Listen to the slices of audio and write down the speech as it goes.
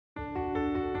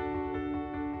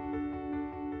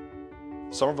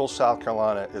Summerville, South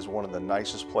Carolina is one of the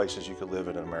nicest places you could live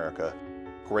in America.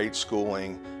 Great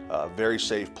schooling, very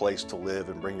safe place to live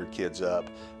and bring your kids up.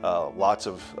 Lots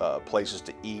of places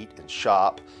to eat and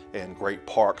shop, and great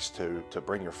parks to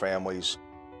bring your families.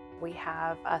 We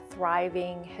have a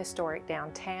thriving historic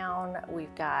downtown.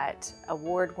 We've got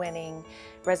award-winning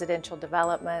residential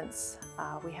developments.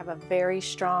 We have a very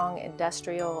strong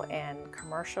industrial and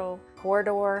commercial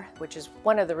corridor, which is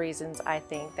one of the reasons I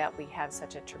think that we have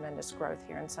such a tremendous growth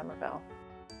here in Summerville.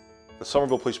 The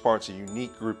Summerville Police Department is a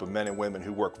unique group of men and women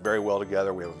who work very well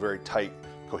together. We have a very tight,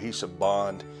 cohesive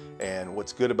bond, and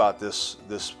what's good about this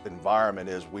environment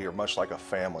is we are much like a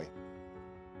family.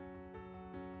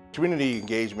 Community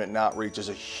engagement and outreach is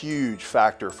a huge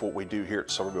factor for what we do here at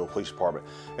the Summerville Police Department.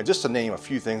 And just to name a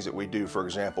few things that we do, for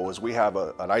example, is we have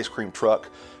an ice cream truck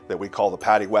that we call the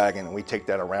Paddy Wagon, and we take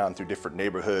that around through different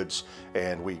neighborhoods,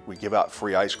 and we give out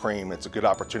free ice cream. It's a good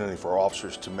opportunity for our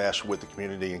officers to mesh with the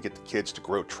community and get the kids to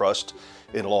grow trust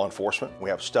in law enforcement. We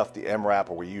have Stuff the MRAP,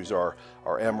 where we use our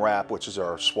MRAP, which is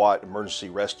our SWAT emergency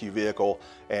rescue vehicle,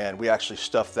 and we actually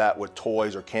stuff that with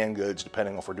toys or canned goods,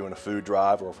 depending on if we're doing a food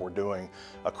drive or if we're doing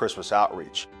a Christmas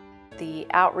outreach. The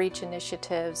outreach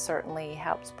initiative certainly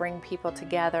helps bring people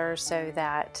together so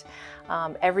that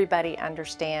everybody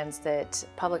understands that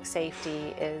public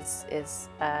safety is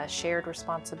a shared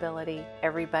responsibility.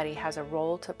 Everybody has a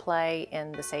role to play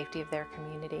in the safety of their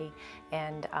community,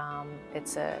 and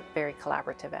it's a very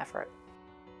collaborative effort.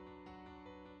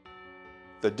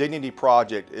 The Dignity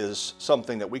Project is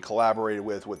something that we collaborated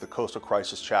with the Coastal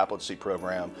Crisis Chaplaincy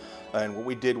Program. And what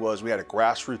we did was we had a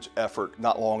grassroots effort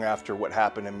not long after what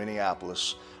happened in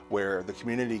Minneapolis, where the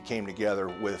community came together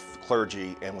with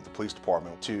clergy and with the police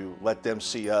department to let them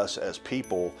see us as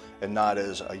people and not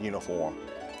as a uniform.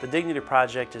 The Dignity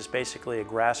Project is basically a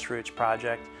grassroots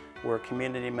project where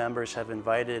community members have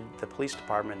invited the police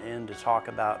department in to talk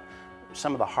about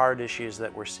some of the hard issues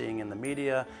that we're seeing in the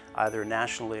media, either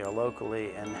nationally or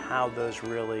locally, and how those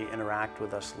really interact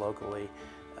with us locally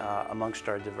amongst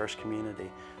our diverse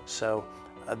community. So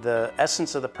the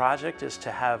essence of the project is to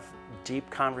have deep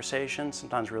conversations,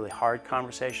 sometimes really hard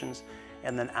conversations,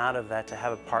 and then out of that to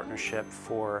have a partnership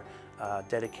for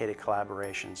dedicated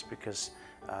collaborations, because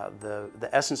the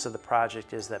essence of the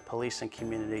project is that police and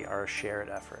community are a shared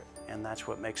effort, and that's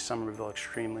what makes Summerville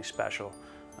extremely special.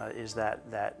 Is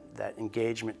that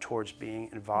engagement towards being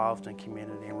involved in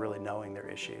community and really knowing their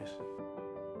issues.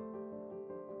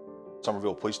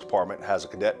 Summerville Police Department has a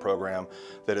cadet program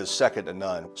that is second to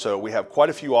none. So we have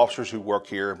quite a few officers who work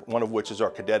here, one of which is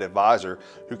our cadet advisor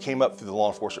who came up through the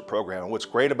law enforcement program. And what's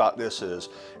great about this is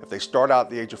if they start out at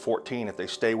the age of 14, if they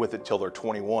stay with it till they're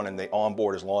 21 and they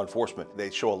onboard as law enforcement, they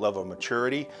show a level of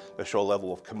maturity, they show a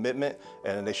level of commitment,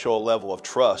 and they show a level of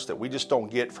trust that we just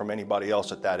don't get from anybody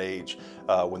else at that age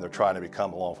when they're trying to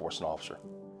become a law enforcement officer.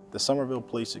 The Summerville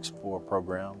Police Explorer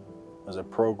program is a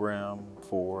program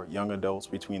for young adults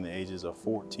between the ages of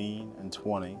 14 and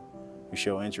 20 who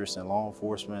show interest in law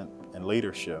enforcement and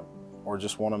leadership, or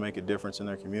just want to make a difference in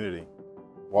their community.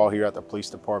 While here at the police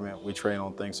department, we train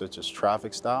on things such as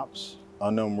traffic stops,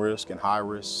 unknown risk and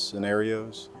high-risk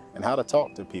scenarios, and how to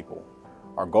talk to people.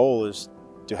 Our goal is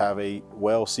to have a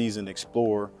well-seasoned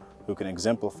explorer who can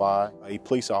exemplify a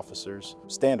police officer's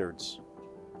standards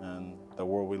in the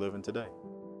world we live in today.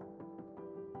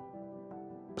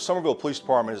 The Summerville Police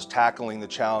Department is tackling the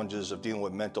challenges of dealing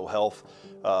with mental health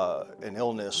and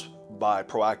illness by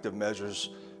proactive measures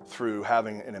through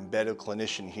having an embedded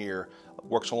clinician here,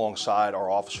 works alongside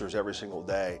our officers every single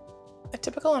day. A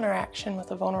typical interaction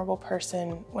with a vulnerable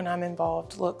person when I'm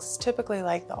involved looks typically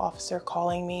like the officer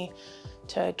calling me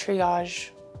to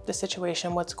triage the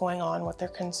situation, what's going on, what their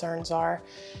concerns are,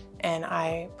 and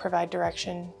I provide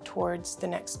direction towards the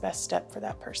next best step for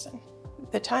that person.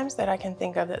 The times that I can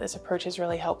think of that this approach has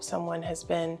really helped someone has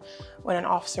been when an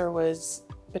officer was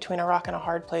between a rock and a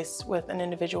hard place with an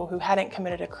individual who hadn't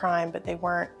committed a crime, but they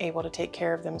weren't able to take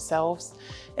care of themselves.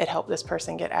 It helped this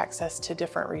person get access to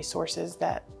different resources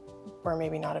that were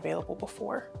maybe not available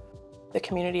before. The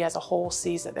community as a whole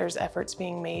sees that there's efforts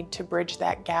being made to bridge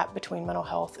that gap between mental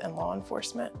health and law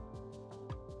enforcement.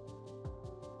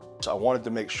 So I wanted to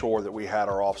make sure that we had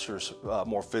our officers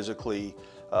more physically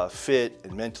fit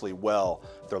and mentally well.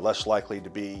 They're less likely to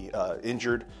be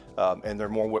injured, and they're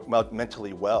more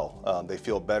mentally well. They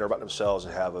feel better about themselves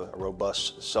and have a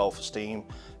robust self-esteem,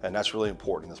 and that's really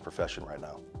important in this profession right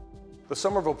now. The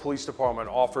Summerville Police Department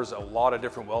offers a lot of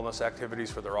different wellness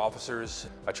activities for their officers.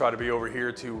 I try to be over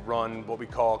here to run what we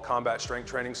call combat strength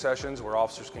training sessions where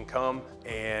officers can come,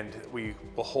 and we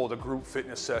will hold a group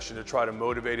fitness session to try to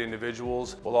motivate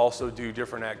individuals. We'll also do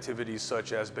different activities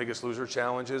such as Biggest Loser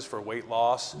challenges for weight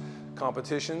loss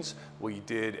competitions. We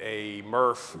did a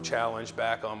Murph challenge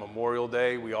back on Memorial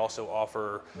Day. We also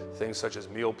offer things such as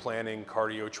meal planning,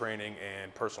 cardio training,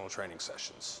 and personal training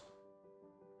sessions.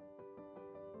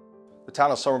 The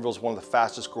town of Summerville is one of the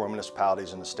fastest growing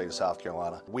municipalities in the state of South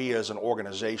Carolina. We as an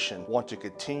organization want to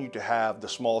continue to have the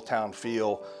small town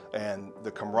feel and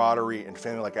the camaraderie and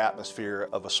family-like atmosphere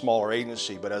of a smaller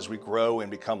agency, but as we grow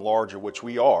and become larger, which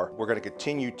we are, we're going to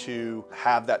continue to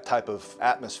have that type of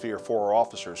atmosphere for our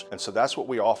officers. And so that's what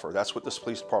we offer. That's what this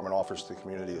police department offers to the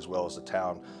community as well as the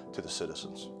town to the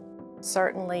citizens.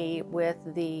 Certainly with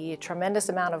the tremendous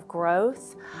amount of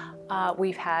growth,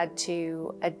 we've had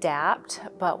to adapt,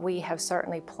 but we have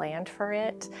certainly planned for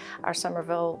it. Our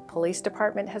Summerville Police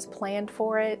Department has planned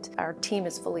for it. Our team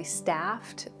is fully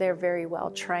staffed. They're very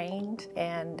well trained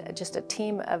and just a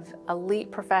team of elite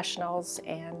professionals,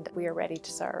 and we are ready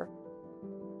to serve.